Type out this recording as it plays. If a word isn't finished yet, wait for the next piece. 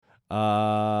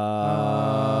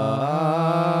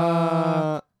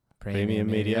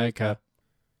Premium Mediocre.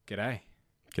 G'day.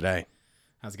 G'day.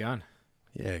 How's it going?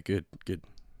 Yeah, good.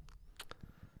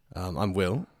 I'm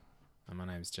Will. And my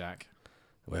name's Jack.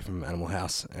 We're from Animal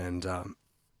House, and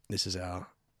this is our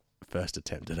first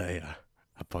attempt at a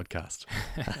podcast.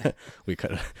 we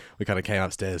kind of came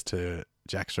upstairs to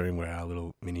Jack's room where our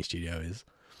little mini studio is,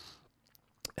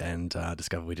 and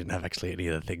discovered we didn't have actually any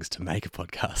of the things to make a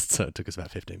podcast. So it took us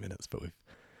about 15 minutes, but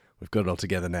we've got it all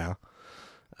together now.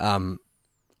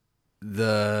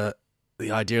 The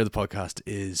idea of the podcast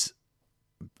is,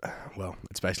 well,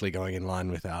 it's basically going in line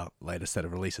with our latest set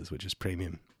of releases, which is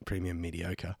Premium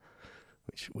Mediocre,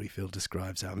 which we feel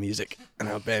describes our music and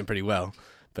our band pretty well.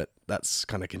 But that's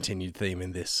kind of continued theme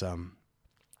in this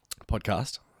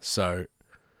podcast. So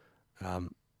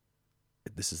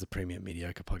this is the Premium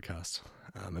Mediocre podcast.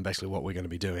 And basically what we're going to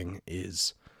be doing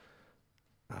is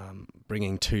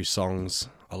bringing two songs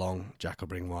along. Jack will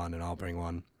bring one and I'll bring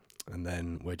one. And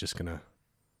then we're just going to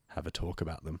have a talk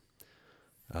about them.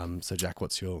 So Jack,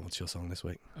 what's your song this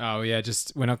week? Oh yeah,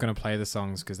 we're not going to play the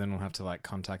songs because then we'll have to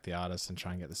contact the artist and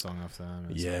try and get the song off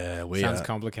them. Sounds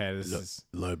complicated. This is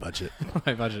low budget.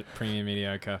 Low budget, Premium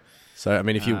Mediocre. So I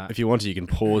mean, if you want to, you can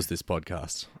pause this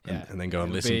podcast and then go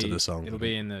and listen to the song. It'll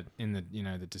be in the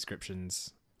the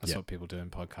descriptions. That's what people do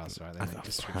in podcasts, right? They make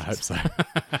descriptions. I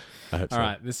hope so. All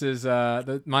right, this is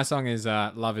my song is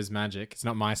 "Love Is Magic." It's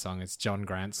not my song; it's John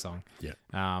Grant's song. Yeah.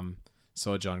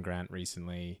 Saw John Grant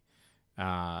recently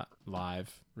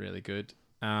live, really good.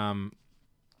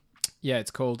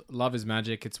 It's called "Love Is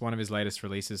Magic." It's one of his latest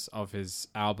releases of his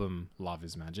album "Love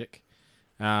Is Magic."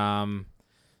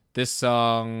 This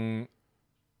song,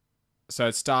 so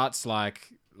it starts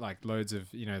like loads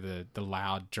of the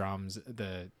loud drums,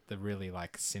 the really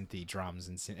synthy drums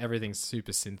and everything's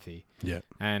super synthy. Yeah.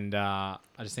 And I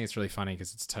just think it's really funny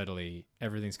because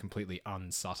everything's completely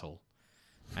unsubtle.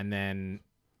 And then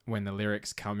when the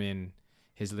lyrics come in,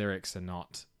 his lyrics are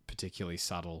not particularly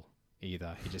subtle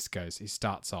either. He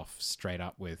starts off straight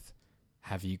up with,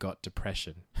 "Have you got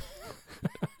depression?"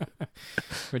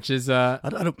 Which is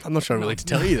I'm not sure really to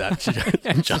tell you that,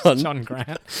 John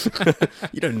Grant.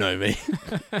 You don't know me.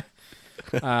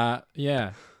 But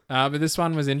this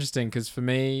one was interesting because for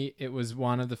me it was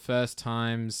one of the first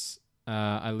times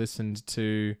I listened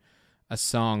to a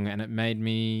song and it made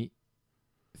me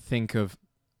think of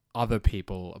other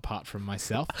people apart from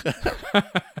myself.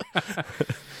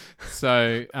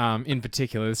 So in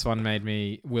particular, this one made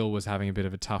me, Will was having a bit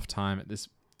of a tough time at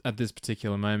this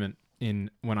particular moment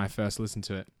when I first listened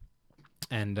to it,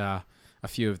 and a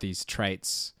few of these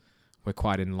traits were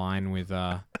quite in line with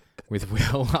Will.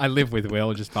 I live with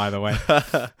Will, just by the way.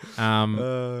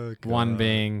 One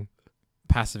being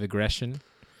passive aggression.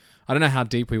 I don't know how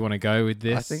deep we want to go with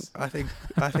this. I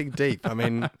think deep. I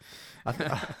mean, this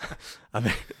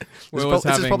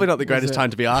is probably not the greatest time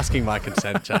to be asking my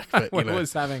consent, Jack. But Will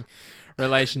was having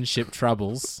relationship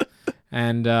troubles,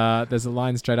 and there's a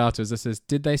line straight afterwards that says,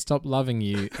 "Did they stop loving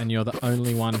you? And you're the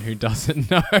only one who doesn't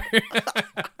know."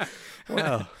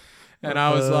 Wow. And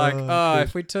I was like,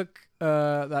 if we took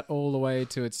that all the way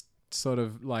to its sort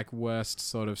of worst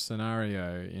sort of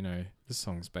scenario, this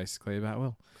song's basically about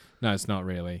Will. No, it's not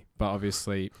really. But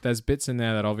obviously, there's bits in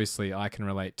there that obviously I can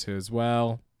relate to as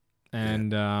well.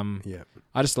 And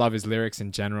I just love his lyrics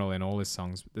in general in all his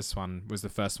songs. This one was the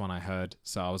first one I heard.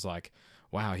 So I was like,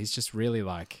 wow, he's just really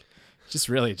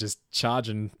just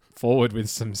charging forward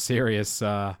with some serious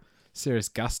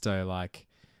gusto.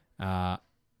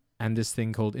 And this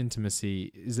thing called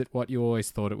intimacy, is it what you always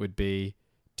thought it would be?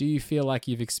 Do you feel like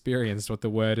you've experienced what the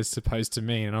word is supposed to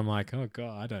mean? And I'm like, oh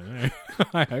God, I don't know.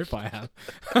 I hope I have.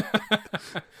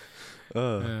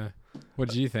 What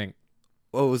do you think?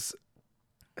 Well,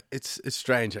 it's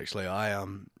strange actually. I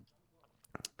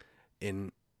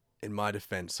in my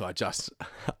defense, so I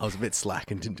was a bit slack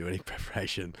and didn't do any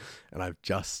preparation, and I've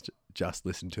just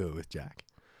listened to it with Jack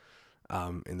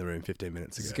in the room 15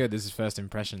 minutes ago. This is good. This is first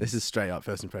impressions. This is straight up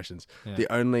first impressions. Yeah.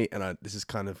 This is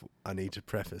kind of, I need to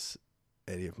preface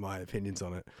any of my opinions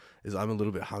on it, is I'm a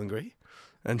little bit hungry,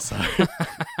 and so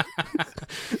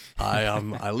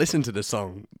I listened to the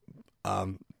song,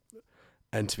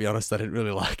 and to be honest, I didn't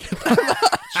really like it that much.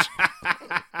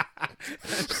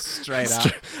 Straight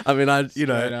up. I mean,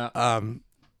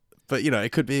 but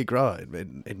it could be a grower.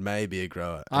 It may be a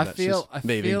grower. I feel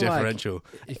me being differential.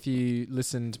 If you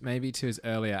listened maybe to his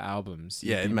earlier albums,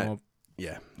 it may.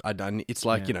 Yeah, it's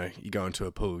like you go into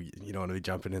a pool, you don't want to be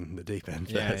jumping in the deep end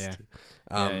first.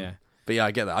 But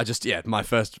I get that. My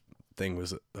first thing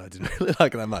was I didn't really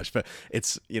like it that much, but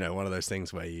it's one of those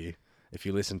things where if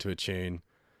you listen to a tune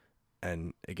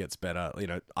and it gets better. You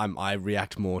know, I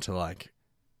react more to like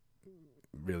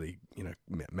really, you know,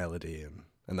 melody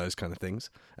and those kind of things.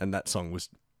 And that song was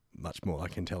much more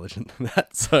like intelligent than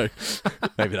that. So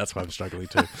maybe that's why I'm struggling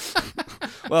too.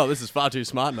 Well, this is far too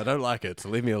smart and I don't like it, so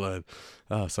leave me alone.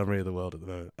 Oh, summary of the world at the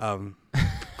moment.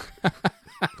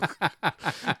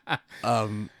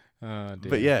 Oh, dear.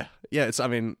 But yeah, it's. I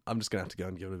mean, I'm just gonna have to go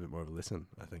and give it a bit more of a listen,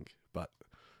 I think. But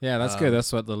Yeah, that's good.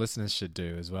 That's what the listeners should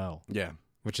do as well. yeah,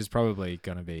 Which is probably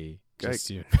going to be just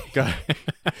you. go.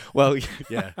 Well,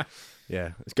 yeah.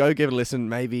 Go give it a listen.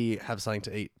 Maybe have something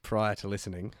to eat prior to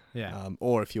listening. Yeah.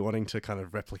 Or if you're wanting to kind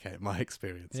of replicate my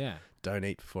experience, Yeah. don't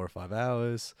eat for 4 or 5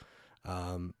 hours,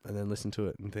 and then listen to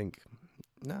it and think,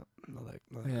 no, not that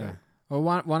Yeah. great. Well,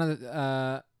 one of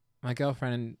the my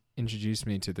girlfriend introduced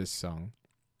me to this song.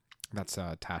 That's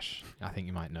Tash. I think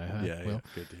you might know her. Yeah, Will.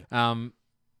 good. Yeah.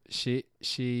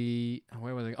 She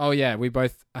where was it? Oh yeah, we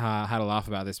both had a laugh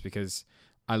about this because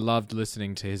I loved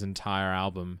listening to his entire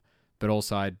album, but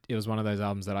also it was one of those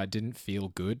albums that I didn't feel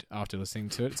good after listening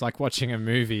to it. It's like watching a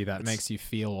movie that makes you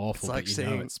feel awful, like but you know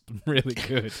seeing- it's really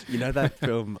good. You know that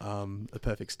film, The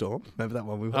Perfect Storm? Remember that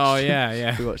one we watched? Oh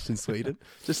yeah. We watched in Sweden.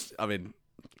 Just, I mean,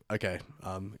 okay,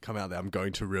 come out there. I'm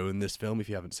going to ruin this film if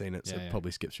you haven't seen it, so Yeah.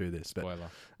 probably skip through this. But Spoiler.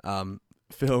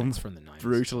 film, It's from the 90s.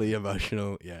 brutally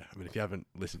emotional. Yeah, I mean, if you haven't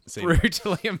seen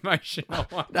Brutally emotional.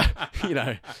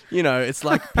 it, you know, it's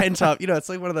like pent up. You know, it's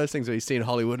like one of those things where you see in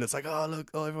Hollywood, and it's like, oh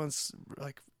look, everyone's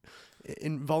like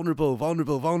vulnerable,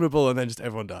 and then just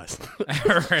everyone dies,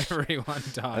 Everyone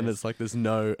dies. and it's like there's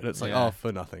no, and it's like Yeah. oh,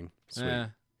 for nothing. Sweet. Yeah,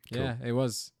 Cool. yeah, it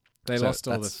was. They So lost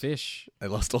all the that's- fish. They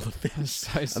lost all the It's fish,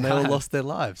 so sad. and they all lost their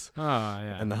lives, Oh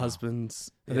yeah, and the Oh.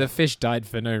 husbands. The fish died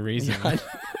for no reason.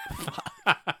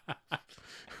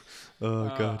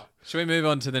 Oh god. Should we move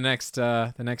on to the next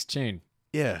tune?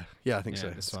 Yeah, I think so.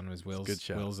 This one was Will's. good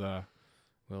shout. Will's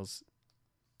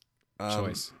Um,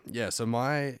 choice. Yeah, so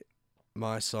my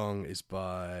song is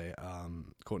by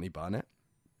Courtney Barnett.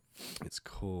 It's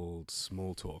called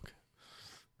Small Talk.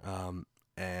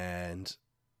 And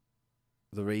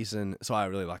the reason, so I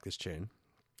really like this tune,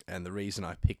 and the reason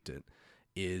I picked it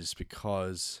is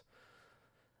because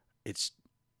it's,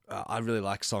 I really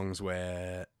like songs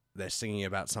where they're singing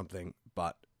about something,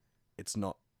 but it's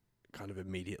not kind of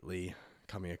immediately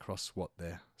coming across what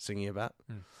they're singing about.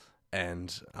 Mm.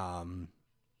 And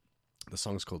the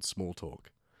song's called Small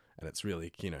Talk, and it's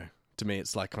really, you know, to me,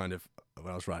 it's like kind of,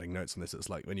 when I was writing notes on this, it's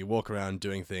like when you walk around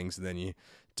doing things and then you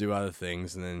do other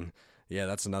things and then, yeah,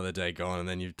 that's another day gone, and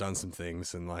then you've done some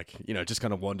things and like, you know, just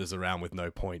kind of wanders around with no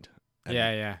point. And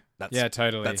Yeah. That's, Yeah,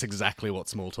 totally. That's exactly what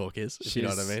Small Talk is, if you know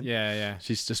what I mean. Yeah.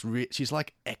 She's just, she's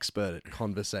like expert at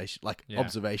conversation, like Yeah.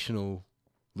 observational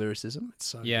lyricism. It's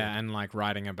so Yeah, good. and like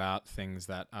writing about things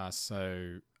that are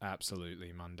so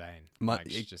absolutely mundane.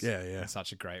 Yeah. In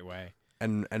such a great way.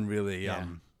 And really Yeah.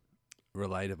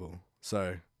 relatable.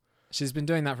 So She's been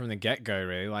doing that from the get-go,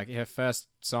 really. Like, her first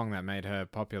song that made her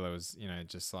popular was, you know,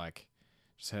 just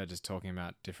her just talking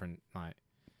about different, like,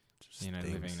 just you know,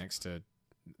 things.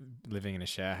 living in a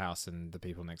share house and the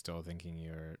people next door thinking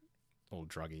you're all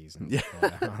druggies and Yeah.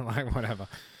 whatever, like, whatever.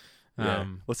 Yeah.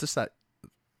 What's just that?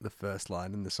 The first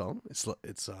line in the song. It's what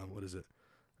is it?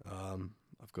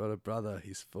 I've got a brother.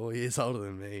 He's 4 years older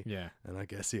than me, Yeah. and I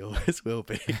guess he always will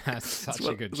be. That's such It's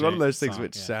a good It's one of those things song,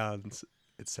 which yeah.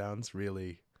 sounds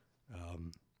really,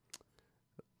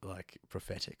 like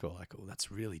prophetic, or like, oh,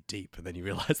 that's really deep, and then you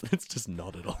realize that it's just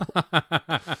not at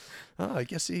all. Oh, I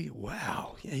guess he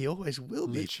always will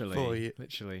be.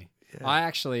 Literally. Yeah. I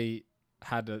actually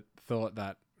had a thought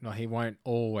that, no, he won't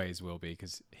always will be,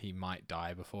 because he might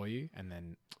die before you, and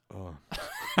then Oh.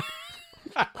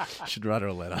 Should write her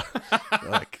a letter.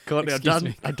 Like, Courtney, Excuse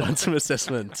me. I've done some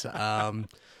assessment.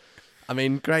 I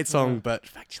mean, great song, but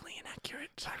factually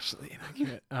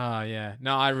inaccurate. Oh yeah.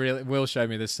 No, Will showed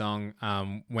me this song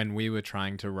when we were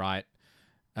trying to write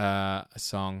a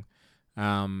song,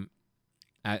 and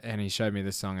he showed me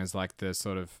this song as like the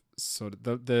sort of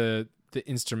the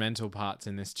instrumental parts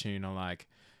in this tune are like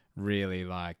really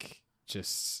like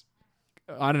just,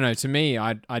 I don't know. To me,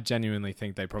 I genuinely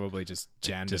think they probably just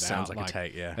jammed Just it sounds out. like a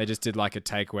take, yeah. They just did like a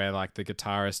take where like the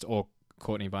guitarist or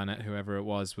Courtney Barnett, whoever it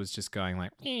was just going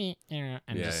like and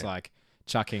just like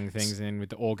chucking things in with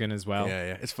the organ as well.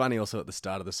 Yeah. It's funny also at the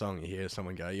start of the song, you hear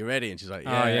someone go, "You ready?" And she's like,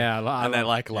 Oh, "Yeah." yeah. And they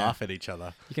like yeah. laugh at each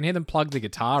other. You can hear them plug the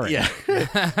guitar in. Yeah.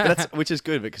 But that's, which is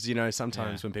good because, you know,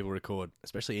 sometimes when people record,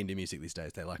 especially indie music these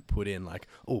days, they like put in like,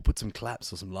 oh, put some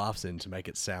claps or some laughs in to make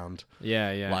it sound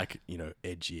Yeah. like, you know,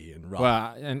 edgy and rough.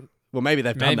 Well, and Well, maybe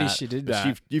they've done maybe that. she did but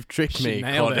that. You've tricked She me,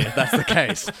 nailed Courtney, it. if that's the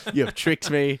case. You have tricked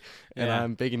me, and Yeah.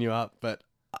 I'm bigging you up. But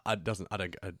I don't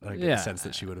get Yeah. the sense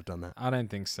that she would have done that. I don't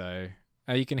think so.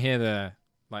 You can hear the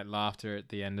like laughter at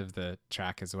the end of the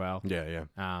track as well. Yeah.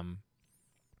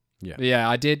 But yeah,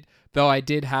 I did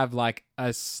have like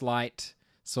a slight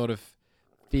sort of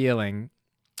feeling,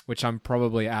 which I'm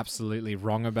probably absolutely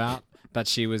wrong about, that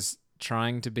she was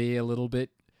trying to be a little bit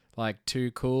like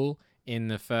too cool in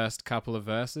the first couple of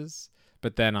verses.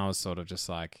 But then I was sort of just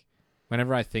like,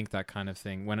 whenever I think that kind of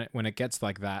thing, when it gets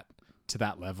like that to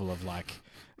that level of like,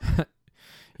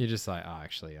 you're just like, oh,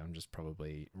 actually, I'm just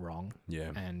probably wrong.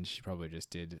 Yeah. And she probably just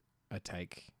did a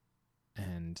take,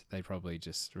 and they probably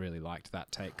just really liked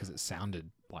that take because it sounded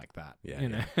like that. Yeah, you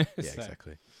know? Yeah, So,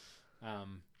 exactly.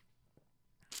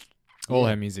 all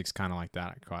her music's kind of like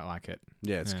that. I quite like it.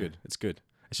 Yeah, it's Yeah. good. It's good.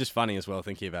 It's just funny as well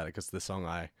thinking about it because the song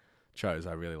I chose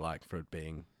I really like for it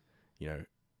being,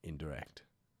 indirect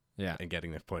Yeah. and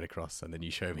getting the point across. And then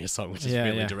you show me a song which is Yeah,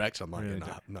 really yeah. direct. I'm like, Really no,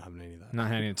 I'm not having any of that. Not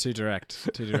having it too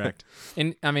direct. Too direct.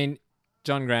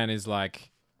 John Grant is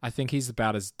like, I think he's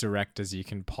about as direct as you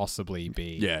can possibly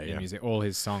be in music. All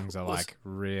his songs are like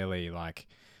really like,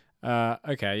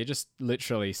 okay, you're just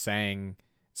literally saying,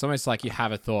 it's almost like you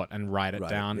have a thought and write it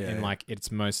down in like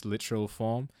its most literal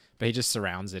form, but he just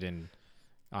surrounds it in,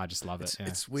 I just love it.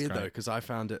 It's weird though, because I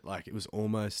found it like it was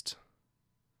almost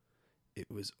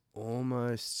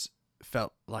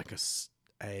felt like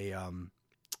a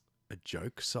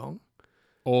joke song.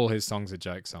 All his songs are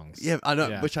joke songs. Yeah, I know,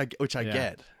 Yeah. which I Yeah.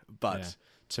 get, but Yeah.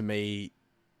 to me,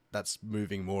 that's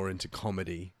moving more into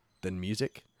comedy than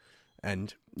music.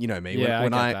 And you know me, Yeah,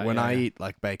 when I get that, I yeah. eat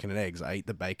like bacon and eggs, I eat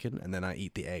the bacon and then I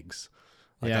eat the eggs.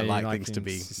 Like Yeah, I you like like things to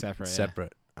be things separate, yeah.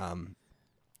 separate.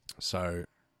 So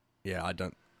yeah, I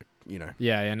don't,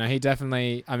 Yeah, no, he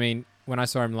definitely, when I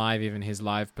saw him live, even his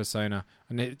live persona,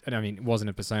 it wasn't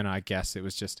a persona, I guess, it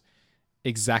was just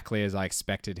exactly as I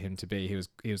expected him to be. He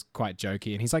was quite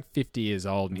jokey, and he's like 50 years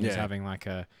old, and he's having like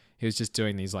he was just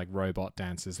doing these like robot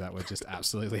dances that were just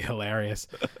absolutely hilarious.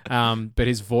 But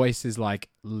his voice is like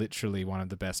literally one of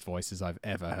the best voices I've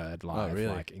ever heard live. Oh, really?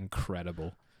 Like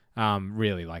incredible.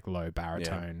 Really like low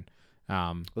baritone.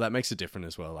 well, that makes it different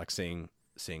as well. Like seeing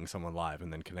someone live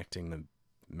and then connecting the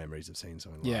memories of seeing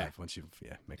someone live. Yeah. Once you've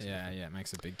makes it different. Yeah, it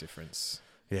makes a big difference.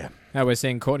 Yeah. Now we're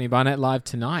seeing Courtney Barnett live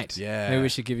tonight. Yeah. Maybe we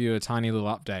should give you a tiny little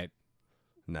update.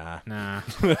 Nah.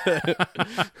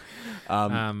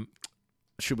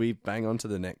 Should we bang on to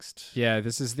the next? Yeah,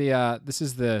 this is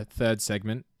the third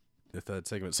segment. The third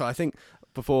segment. So I think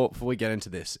before we get into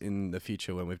this in the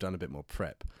future when we've done a bit more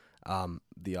prep,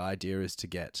 the idea is to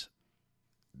get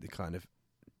the kind of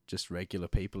just regular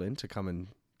people in to come and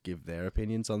give their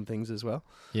opinions on things as well.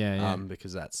 Yeah.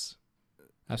 Because that's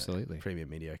Absolutely. premium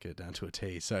mediocre down to a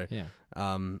T. So Yeah.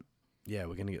 yeah,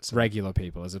 we're gonna get some Regular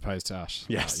people as opposed to us.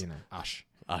 Yes. Ush.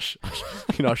 Ush,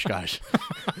 gosh.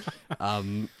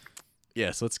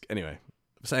 Yeah, so anyway,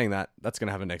 saying that's going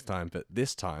to happen next time. But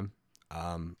this time,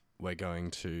 we're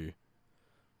going to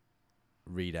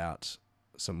read out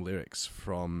some lyrics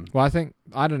from... Well,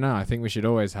 I don't know. I think we should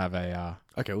always have a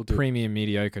Okay, we'll do premium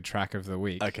mediocre track of the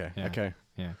week. Okay, Yeah. okay.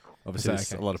 Yeah. Obviously, Is that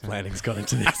there's okay? a lot of planning's gone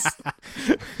into this.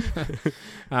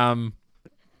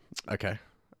 Okay.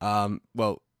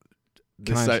 Well...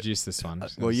 Can I introduce this one?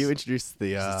 well, you introduced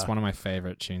the... It's one of my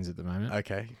favorite tunes at the moment.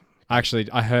 Okay.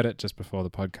 Actually, I heard it just before the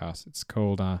podcast. It's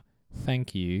called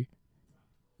Thank You,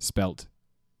 spelt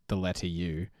the letter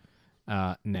U,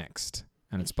 Next.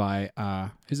 And it's by,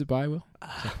 who's it by, Will?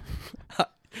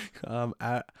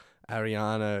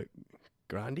 Ariana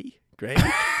Grande?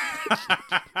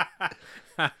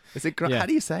 Is it Yeah. How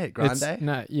do you say it? Grande?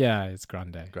 It's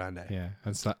Grande. Grande. Yeah,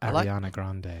 it's like I like- Ariana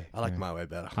Grande. I like yeah. my way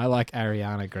better. I like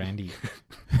Ariana Grande.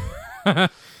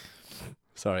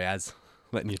 Sorry, Az.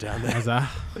 Letting you down there. As a,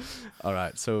 All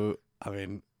right. So, I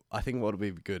think what would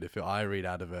be good if I read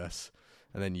out a verse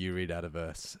and then you read out a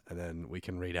verse and then we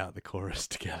can read out the chorus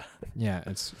together. yeah,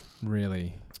 it's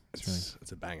really It's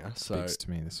a banger. So, speaks to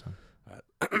me, this one.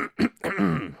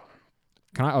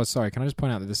 Can I just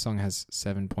point out that this song has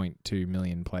 7.2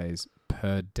 million plays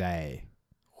per day.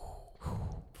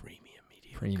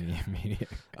 Premium media.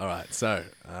 All right. So,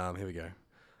 here we go.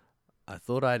 I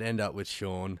thought I'd end up with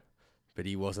Sean, but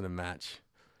he wasn't a match.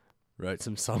 Wrote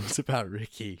some songs about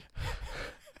Ricky.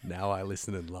 Now I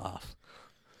listen and laugh.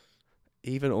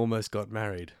 Even almost got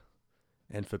married.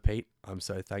 And for Pete, I'm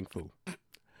so thankful.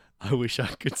 I wish I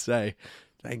could say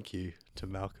thank you to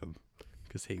Malcolm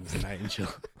because he was an angel.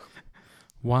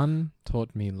 One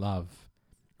taught me love.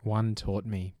 One taught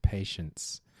me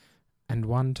patience. And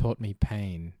one taught me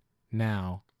pain.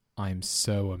 Now I'm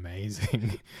so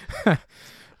amazing.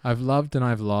 I've loved and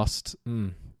I've lost.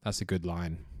 That's a good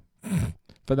line.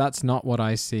 But that's not what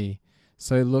I see.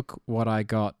 So look what I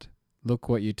got. Look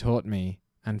what you taught me.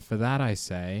 And for that I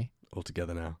say... All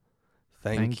together now.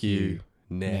 Thank you.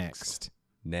 Next.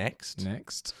 Next.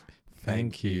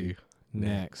 Thank you.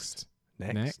 Next.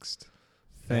 Next.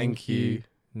 Thank you.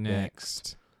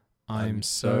 Next. I'm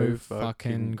so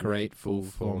fucking grateful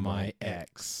for my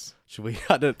ex. Should we?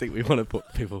 I don't think we want to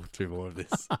put people through more of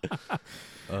this.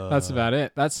 That's about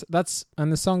it. That's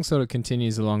and the song sort of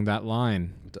continues along that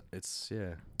line. It's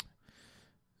yeah.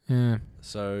 Yeah.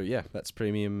 So yeah, that's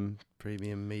premium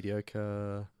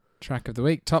mediocre Track of the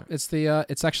week. Top. It's the.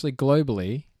 It's actually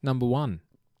globally number 1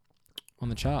 on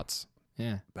the charts.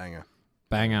 Yeah.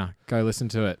 banger. Go listen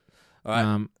to it. All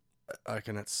right. I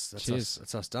reckon that's cheers.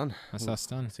 us done. That's us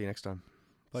done. See you next time.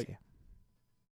 Bye. See ya.